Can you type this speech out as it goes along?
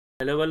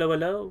Hello, hello,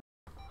 hello.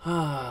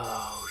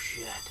 Oh,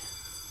 shit.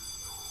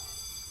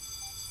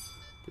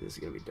 Dude, this is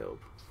gonna be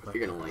dope.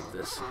 You're gonna like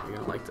this. You're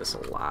gonna like this a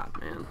lot,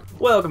 man.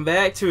 Welcome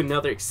back to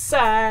another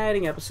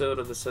exciting episode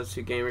of the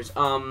Substitute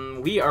Gamers.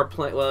 We are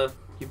playing, well,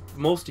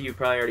 most of you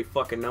probably already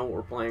fucking know what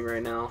we're playing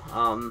right now.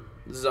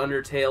 This is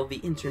Undertale, the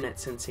internet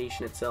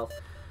sensation itself.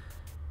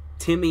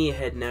 Timmy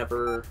had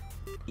never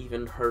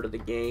even heard of the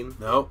game.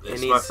 Nope,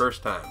 it's my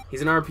first time.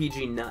 He's an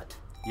RPG nut.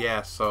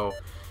 Yeah, so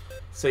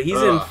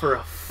he's in for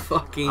a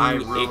fucking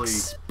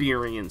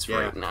experience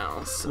right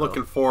now. So.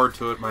 Looking forward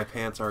to it. My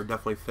pants are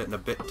definitely fitting a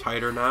bit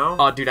tighter now.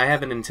 Oh, dude, I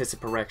have an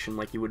anticiparection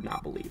like you would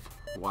not believe.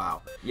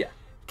 Wow. Yeah.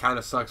 Kind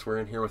of sucks we're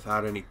in here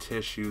without any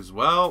tissues.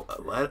 Well,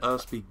 let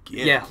us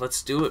begin. Yeah,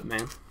 let's do it,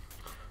 man.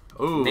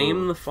 Ooh.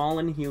 Name the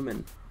fallen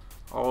human.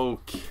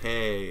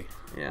 Okay.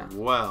 Yeah.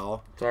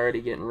 Well. It's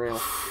already getting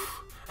real.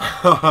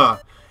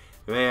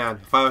 Man,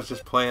 if I was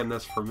just playing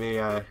this for me,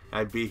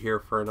 I'd be here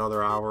for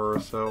another hour or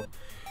so.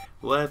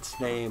 Let's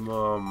name,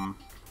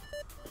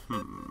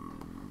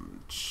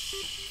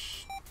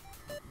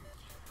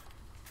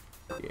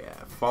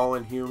 yeah,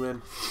 fallen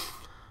human.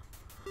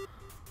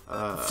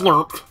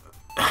 Flurp.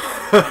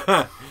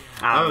 I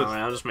don't know,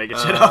 man. I'm just making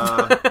shit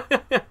up.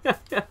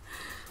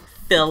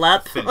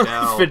 Philip.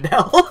 Fidel.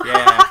 Fidel.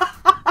 Yeah.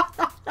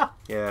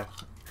 Yeah.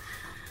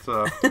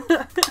 So.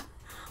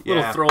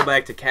 Little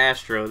throwback to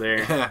Castro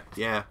there.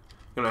 Yeah.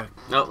 No,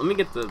 let me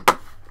get the.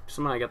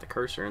 Somehow I got the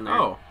cursor in there.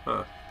 Oh.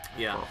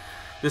 Yeah. Oh.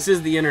 This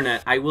is the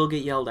internet. I will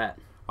get yelled at.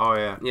 Oh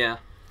yeah. Yeah.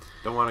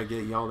 Don't want to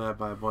get yelled at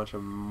by a bunch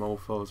of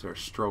mofos that are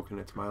stroking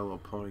it to My Little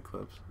Pony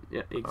clips.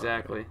 Yeah,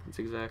 exactly. That's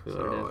exactly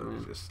what it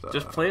is, man.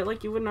 Just play it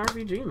like you would an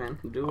RPG, man.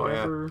 Do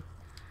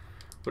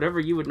whatever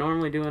you would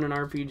normally do in an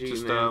RPG,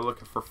 just, man.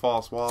 Looking for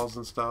false walls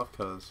and stuff,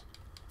 because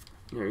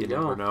you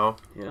never know.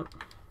 Yep.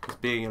 Because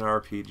being an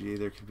RPG,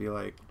 there could be,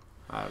 like,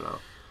 I don't know,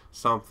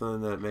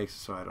 something that makes it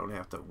so I don't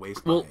have to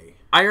waste my...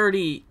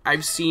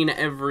 I've seen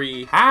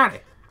every... Howdy,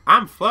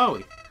 I'm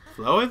Flowey.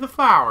 Flowey the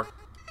Flower.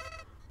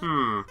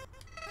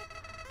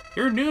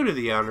 You're new to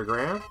the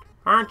underground,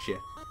 aren't you?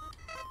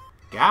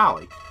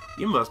 Golly,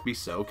 you must be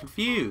so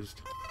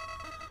confused.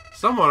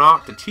 Someone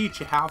ought to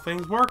teach you how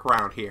things work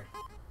around here.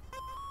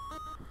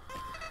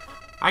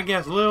 I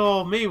guess little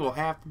old me will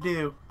have to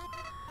do.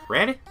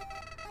 Ready?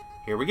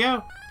 Here we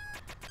go.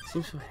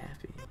 Seems so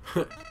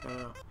happy.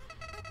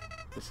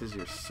 This is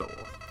your soul.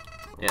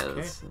 Yeah,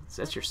 okay.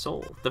 that's your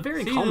soul. The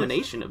very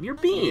culmination of your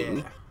being.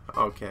 Yeah.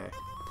 Okay.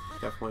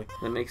 Definitely.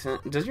 That makes sense.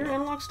 Does your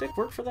analog stick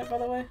work for that, by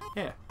the way?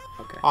 Yeah.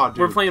 Okay. Oh, dude.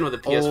 We're playing with a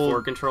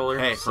PS4 controller.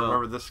 Hey, so.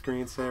 Remember this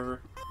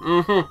screensaver?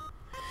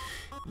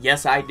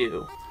 Yes, I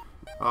do.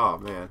 Oh,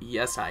 man.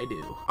 Yes, I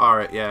do.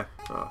 Alright, yeah.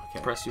 Oh,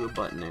 okay. Press you a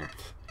button there.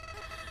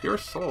 Your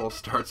soul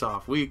starts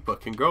off weak, but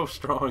can grow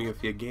strong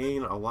if you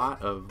gain a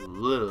lot of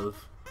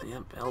love.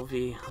 Yep,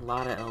 LV. A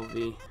lot of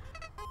LV.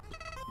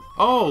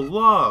 Oh,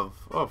 love.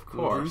 Of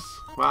course.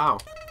 Wow.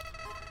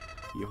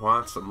 You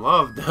want some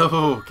love?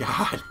 Oh,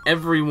 God.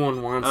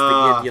 Everyone wants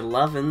to give you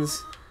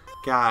lovin's.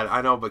 God,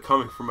 I know, but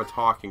coming from a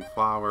talking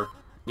flower.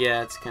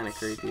 Yeah, it's kind of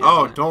creepy.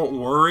 Oh, don't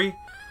worry.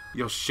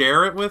 You'll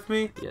share it with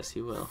me? Yes,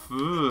 he will.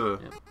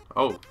 Yep.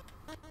 Oh.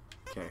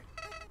 Okay.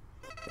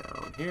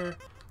 Down here.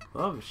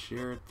 Love is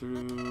shared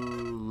through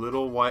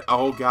little white...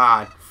 Oh,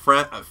 God.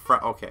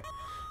 Okay.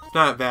 It's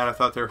not bad. I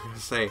thought they were going to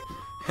say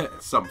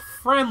some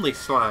friendly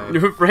slime.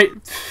 Right.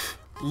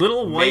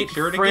 Little white, Make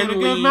sure to friendly...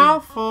 get a good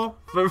mouthful.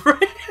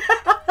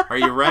 Are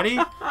you ready?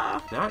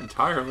 Not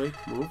entirely.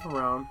 Move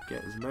around.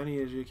 Get as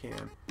many as you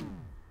can.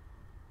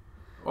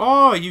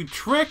 Oh, you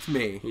tricked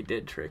me. He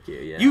did trick you,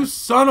 yeah. You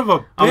son of a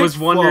bitch, I was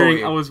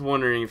Flowey.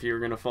 wondering if you were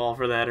going to fall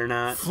for that or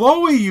not.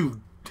 Flowey,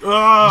 you...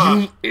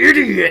 You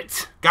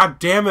idiot! God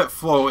damn it,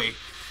 Flowey.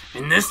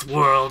 In this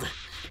world,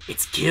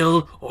 it's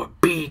kill or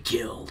be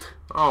killed.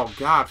 Oh,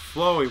 God,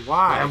 Flowey,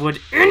 why? Why would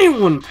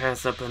anyone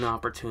pass up an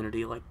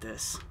opportunity like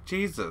this?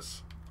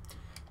 Jesus.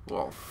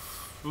 Well,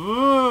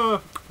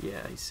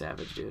 yeah, he's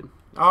savage, dude.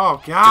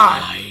 Oh, God.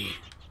 Die.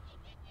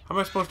 How am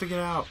I supposed to get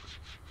out?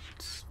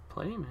 Just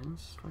play, man.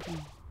 Just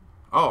fucking...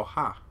 Oh,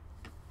 ha.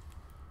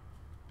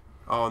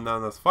 Oh, and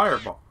then this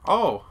fireball.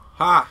 Oh,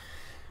 ha.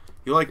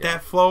 You like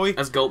that, Flowey?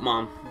 That's Goat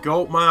Mom.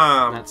 Goat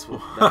Mom. That's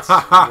what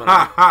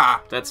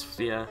I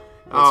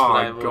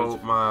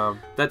Goat Mom.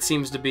 That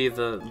seems to be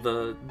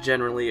the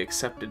generally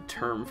accepted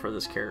term for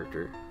this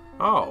character.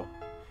 Oh,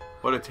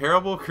 what a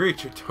terrible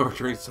creature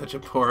torturing such a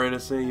poor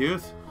innocent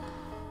youth.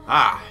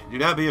 Ah, do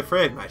not be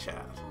afraid, my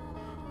child.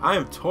 I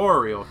am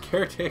Toriel,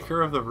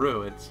 caretaker of the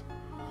ruins.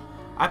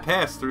 I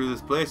pass through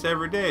this place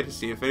every day to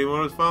see if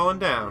anyone has fallen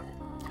down.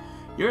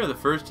 You're the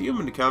first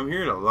human to come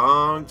here in a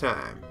long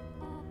time.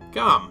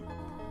 Come.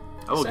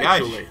 I will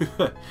guide you.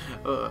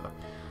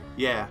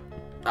 Yeah.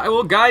 I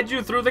will guide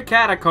you through the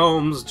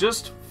catacombs.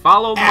 Just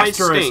follow my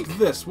stink.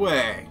 This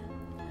way.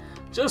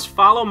 Just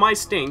follow my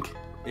stink.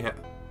 Yeah.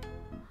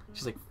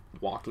 She's like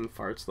walking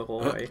farts the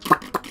whole way.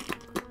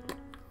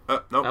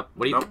 Nope.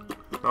 What are you?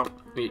 Nope.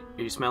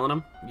 Are you smelling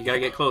them? You gotta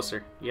get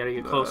closer. You gotta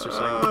get closer.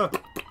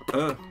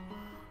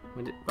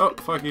 Oh,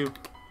 fuck you.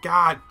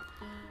 God.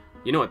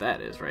 You know what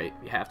that is, right?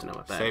 You have to know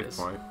what that is.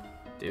 Save point.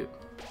 Dude.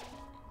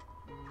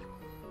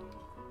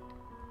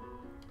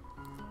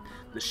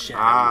 The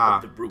shadow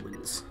of the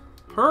ruins.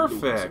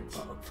 Perfect.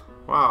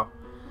 Wow.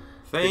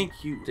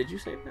 Thank you. Did you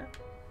save that?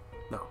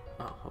 No.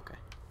 Oh, okay.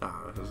 No,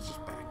 it was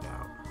just backed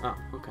out. Oh,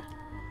 okay.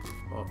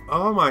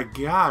 Oh my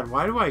god,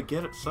 why do I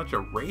get such a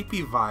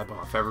rapey vibe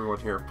off everyone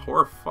here?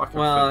 Poor fucking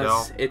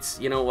Well, Fidel.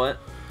 it's you know what?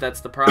 That's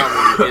the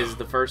problem, is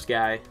the first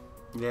guy.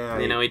 Yeah.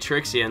 You know, he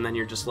tricks you, and then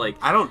you're just like...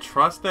 I don't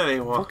trust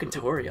anyone. Fucking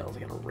Toriel's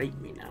gonna rape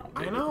me now.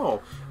 Dude. I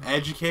know.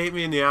 Educate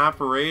me in the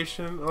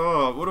operation.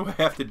 Oh, what do I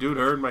have to do to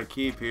earn my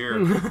keep here?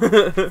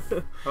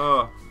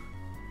 Oh.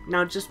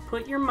 Now just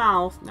put your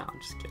mouth... No, I'm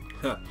just kidding.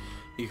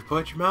 You can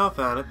put your mouth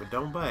on it, but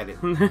don't bite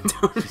it.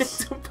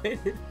 don't bite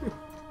it.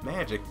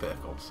 Magic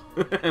pickles.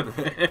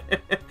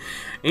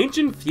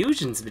 Ancient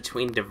fusions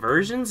between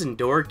diversions and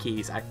door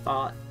keys. I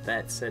thought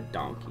that said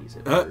donkeys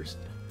at first.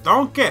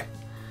 Donkey!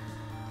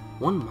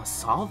 One must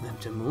solve them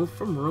to move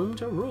from room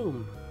to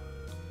room.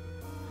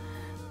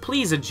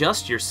 Please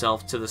adjust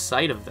yourself to the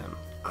sight of them.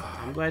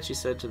 I'm glad she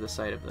said to the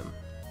sight of them.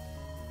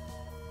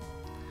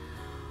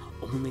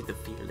 Only the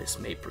fearless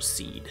may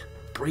proceed.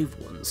 Brave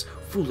ones,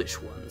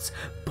 foolish ones,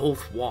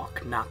 both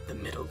walk not the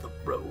middle of the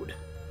road.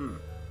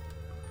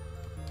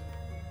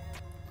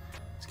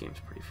 This game's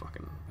pretty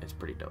fucking... It's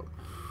pretty dope.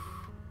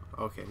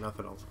 Okay,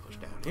 nothing else to push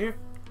down here.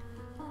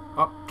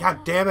 Oh,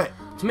 god damn it!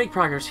 To make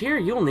progress here,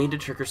 you'll need to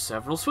trigger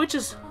several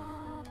switches.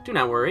 Do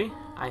not worry.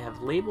 I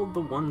have labeled the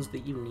ones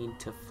that you need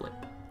to flip.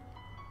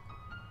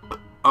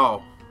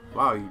 Oh,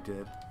 wow, you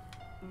did.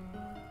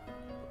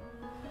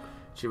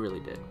 She really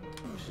did.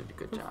 She did a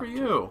good job. For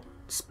you.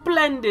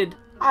 Splendid!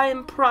 I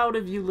am proud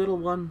of you, little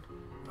one.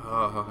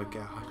 Oh,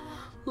 God.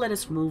 Let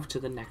us move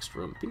to the next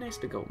room. Be nice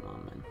to Goat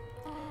Mom, man.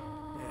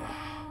 Yeah.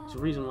 There's a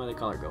reason why they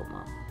call her Goat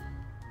Mom.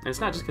 And it's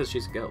not just because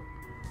she's a goat.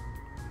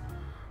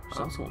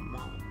 She's also a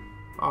mom.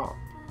 Oh.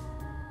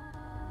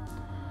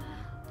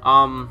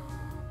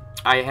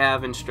 I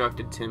have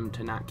instructed Tim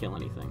to not kill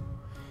anything.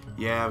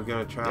 Yeah, I'm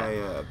gonna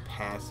try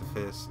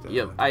Pacifist.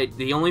 Yep.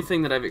 The only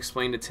thing that I've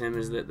explained to Tim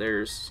is that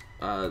there's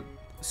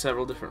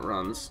several different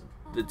runs.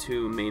 The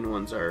two main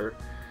ones are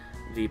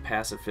the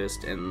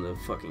Pacifist and the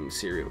fucking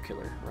serial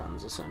killer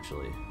runs,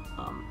 essentially.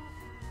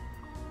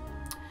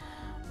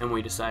 And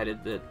we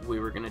decided that we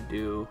were gonna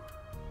do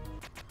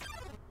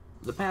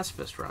the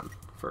Pacifist run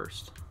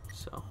first.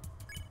 So.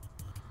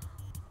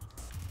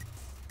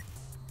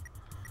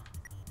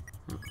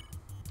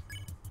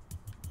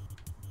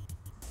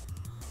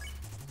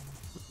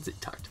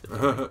 Talk to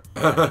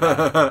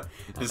the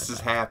This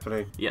is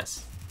happening.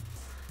 Yes.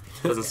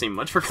 Doesn't seem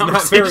much for It's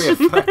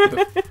conversation. not very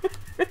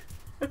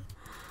effective.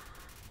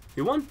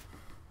 You won.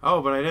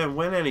 Oh, but I didn't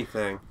win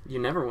anything. You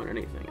never win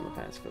anything in the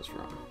Pacifist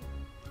run.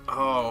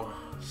 Oh,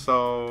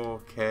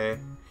 so okay.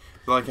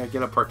 Like I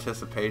get a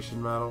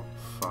participation medal?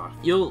 Fuck.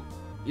 You'll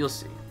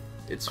see.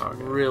 It's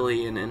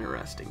really an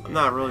interesting game. I'm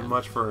not really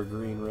much for a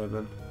green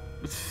ribbon.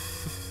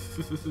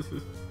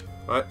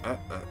 What?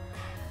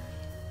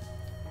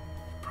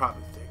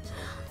 Probably think so.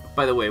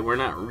 By the way, we're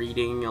not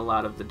reading a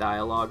lot of the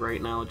dialogue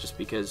right now just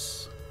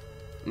because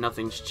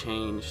nothing's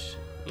changed.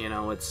 You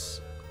know, it's...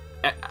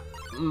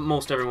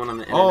 most everyone on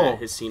the internet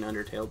has seen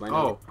Undertale by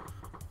now.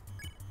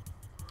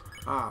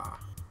 Ah.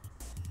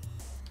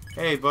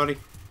 Hey, buddy.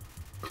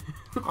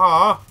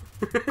 Aw.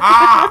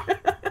 Ah!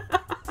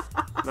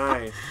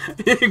 Nice.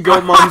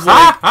 Goat Mom's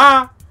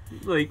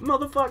like,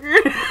 motherfucker.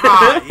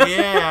 Ah,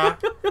 yeah.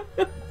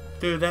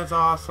 Dude, that's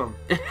awesome.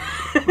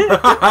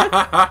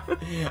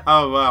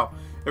 Oh, wow.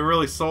 It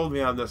really sold me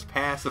on this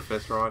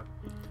Pacifist run.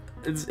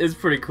 It's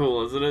pretty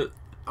cool, isn't it?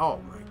 Oh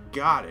my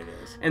god, it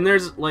is. And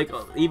there's, like,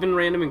 even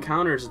random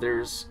encounters,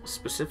 there's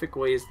specific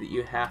ways that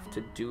you have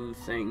to do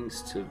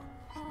things to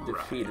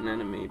defeat an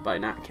enemy by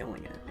not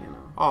killing it, you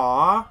know?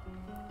 Aww.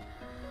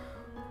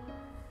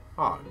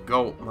 Aw,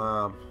 Goat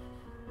Mom.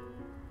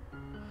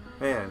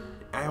 Man,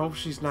 I hope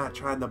she's not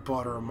trying to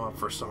butter him up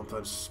for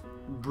something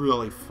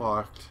really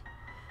fucked.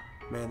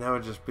 Man, that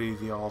would just be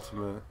the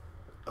ultimate.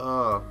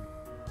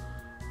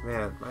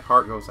 Man, my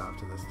heart goes out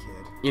to this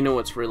kid. You know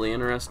what's really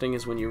interesting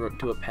is when you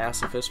do a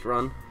Pacifist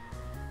run,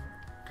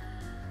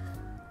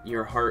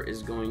 your heart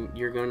is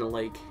you're going to,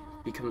 like,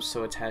 become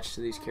so attached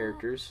to these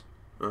characters.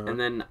 And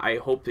then I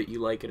hope that you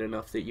like it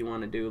enough that you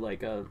want to do,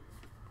 like, a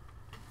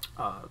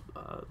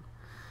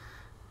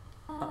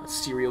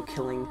serial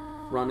killing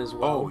run as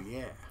well. Oh,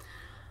 yeah.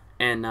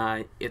 And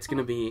it's going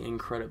to be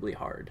incredibly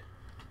hard.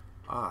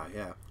 Ah,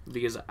 yeah.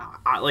 Because,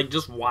 I like,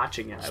 just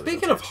watching it,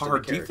 Speaking of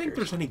hard, do you think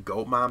there's any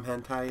Goat Mom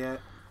hentai yet?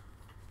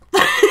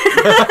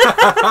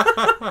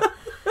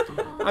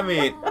 I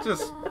mean,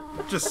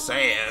 just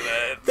saying.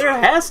 There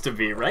has to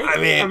be, right?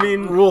 I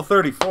mean, Rule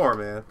 34,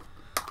 man.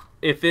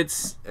 If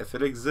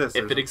it exists,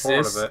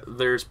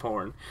 there's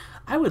porn.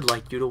 I would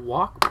like you to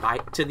walk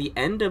to the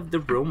end of the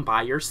room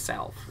by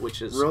yourself,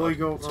 which is really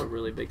it's a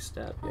really big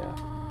step. Yeah.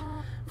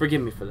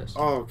 Forgive me for this.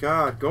 Oh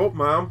God, Goat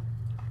Mom.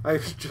 I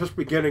was just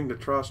beginning to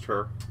trust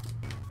her.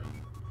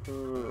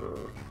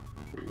 Ooh.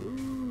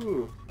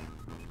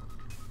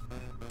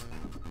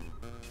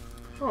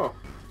 Oh,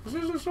 this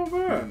isn't so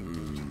bad.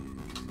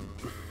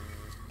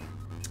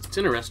 It's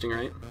interesting,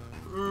 right?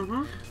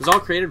 Mm-hmm. It's all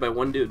created by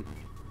one dude.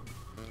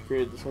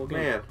 Created this whole game.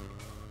 Man.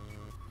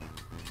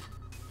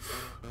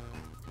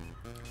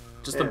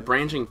 Just the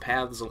branching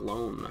paths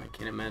alone, I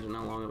can't imagine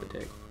how long it would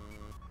take.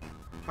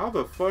 How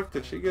the fuck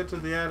did she get to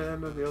the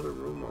end of the other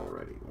room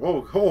already?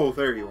 Oh,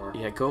 there you are.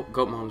 Yeah,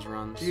 Goat Mom's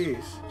runs.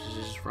 Jeez. She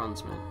just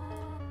runs, man.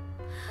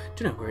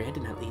 Do not worry, I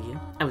did not leave you.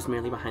 I was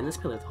merely behind this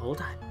pillar the whole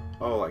time.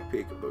 Oh, like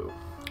peekaboo.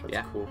 That's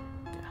yeah. Cool.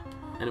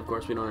 Yeah. And of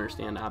course, we don't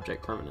understand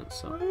object permanence,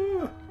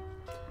 so.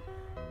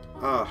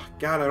 God,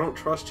 I don't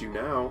trust you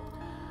now.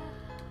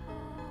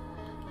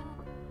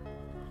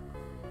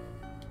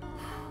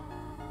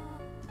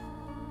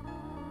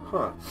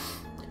 Huh.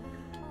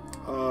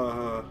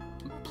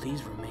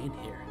 Please remain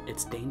here.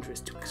 It's dangerous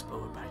to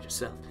explore by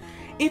yourself.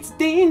 It's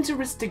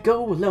dangerous to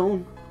go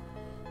alone.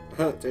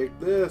 Take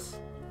this.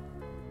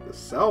 The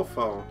cell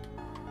phone.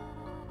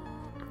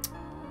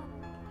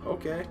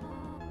 Okay.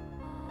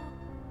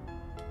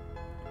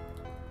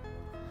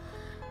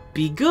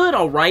 Be good,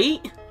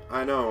 alright?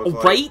 I know.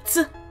 Alright?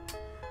 Like,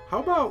 how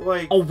about,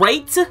 like...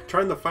 Alright?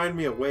 Trying to find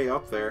me a way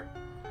up there.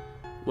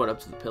 What, up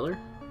to the pillar?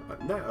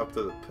 Not up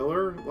to the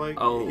pillar. Like,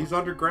 oh. He's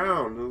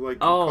underground. Like,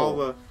 call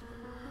the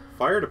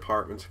fire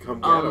department to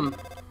come get him.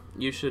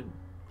 You should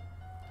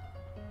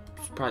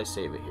probably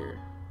save it here.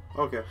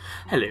 Okay.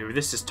 Hello,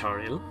 this is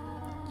Toriel.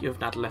 You have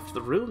not left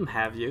the room,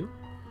 have you?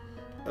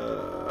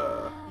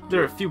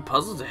 There are a few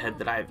puzzles ahead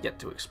that I have yet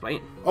to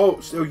explain. Oh,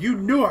 so you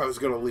knew I was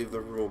going to leave the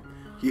room.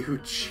 You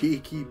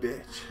cheeky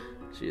bitch.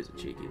 She is a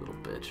cheeky little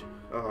bitch.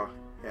 Oh,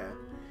 yeah.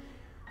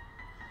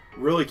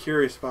 Really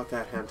curious about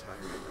that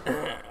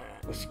hentai.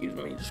 Excuse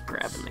me, just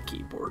grabbing the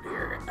keyboard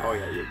here. Oh,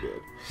 yeah, you're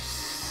good.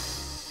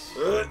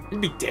 It'd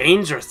be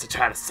dangerous to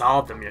try to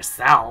solve them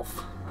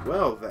yourself.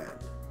 Well, then.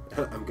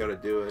 I'm going to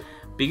do it.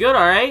 Be good,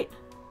 alright?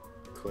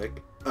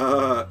 Click.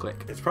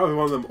 Click. It's probably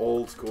one of them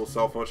old school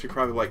cell phones. She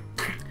probably, like...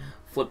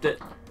 Flipped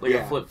it? Like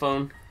a flip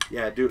phone?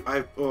 Yeah, dude,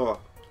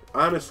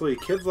 honestly,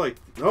 kids like...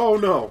 Oh,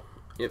 no.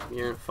 Yep,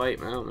 you're in a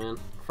fight now, man.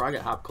 Frog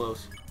it hop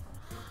close.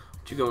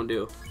 What you gonna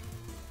do?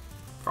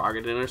 Frog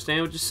didn't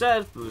understand what you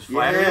said, but it was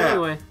flattering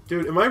anyway.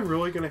 Dude, am I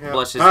really gonna have...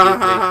 Blush his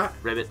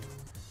teeth, ribbit.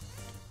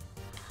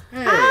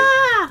 Hey.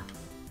 Ah!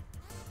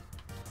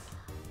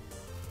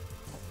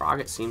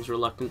 Frogget seems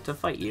reluctant to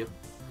fight you.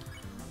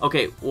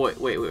 Okay,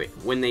 wait.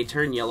 When they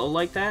turn yellow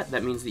like that,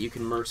 that means that you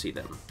can mercy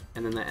them.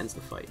 And then that ends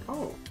the fight.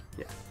 Oh.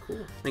 Yeah.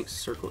 Cool. I think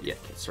circle... Yeah,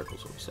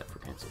 circle's what we set for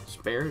cancel.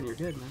 Spare and you're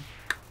good, man.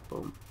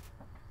 Boom.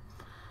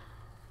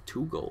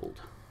 2 gold.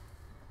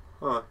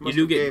 Huh. You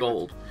do get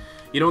gold.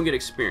 You don't get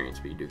experience,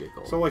 but you do get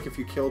gold. So, like, if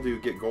you kill, do you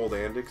get gold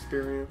and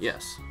experience?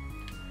 Yes.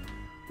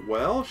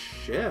 Well,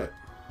 shit.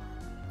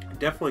 I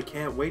definitely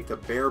can't wait to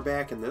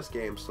bareback in this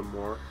game some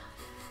more.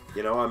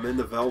 You know, I'm in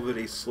the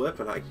velvety slip,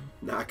 and I'm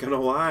not gonna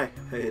lie,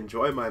 I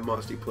enjoy my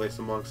musty place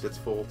amongst its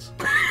folds.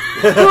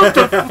 What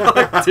the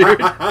fuck,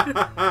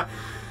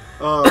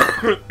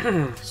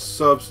 dude?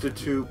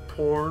 Substitute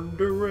porn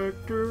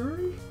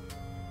directors?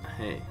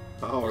 Hey.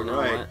 All you know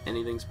right. what?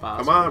 Anything's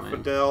possible. Come on, man.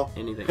 Fidel.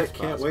 Anything's I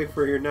possible. can't wait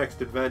for your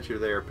next adventure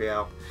there,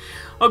 pal.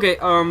 Okay,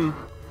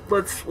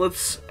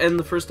 let's end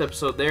the first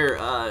episode there.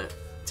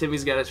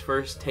 Timmy's got his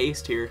first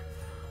taste here.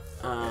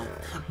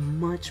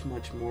 Much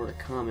more to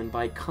come, and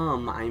by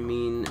come I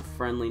mean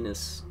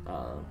friendliness.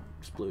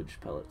 Splooge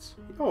pellets.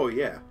 Oh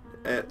yeah,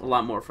 a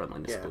lot more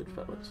friendliness. Splooge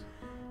pellets.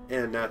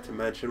 And not to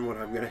mention what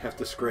I'm gonna have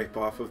to scrape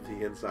off of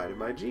the inside of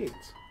my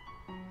jeans.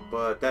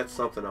 But that's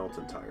something else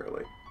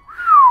entirely.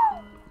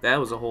 That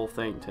was a whole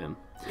thing, Tim.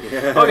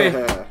 Yeah.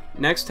 Okay,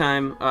 next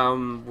time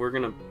we're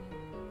gonna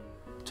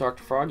talk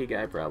to Froggy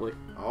Guy probably.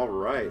 All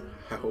right.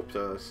 I hope to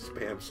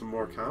spam some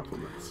more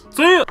compliments.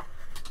 See ya.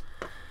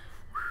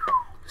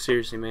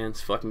 Seriously, man,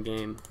 it's a fucking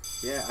game.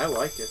 Yeah, I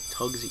like it.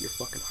 Tugs at your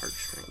fucking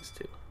heartstrings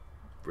too.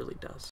 Really does.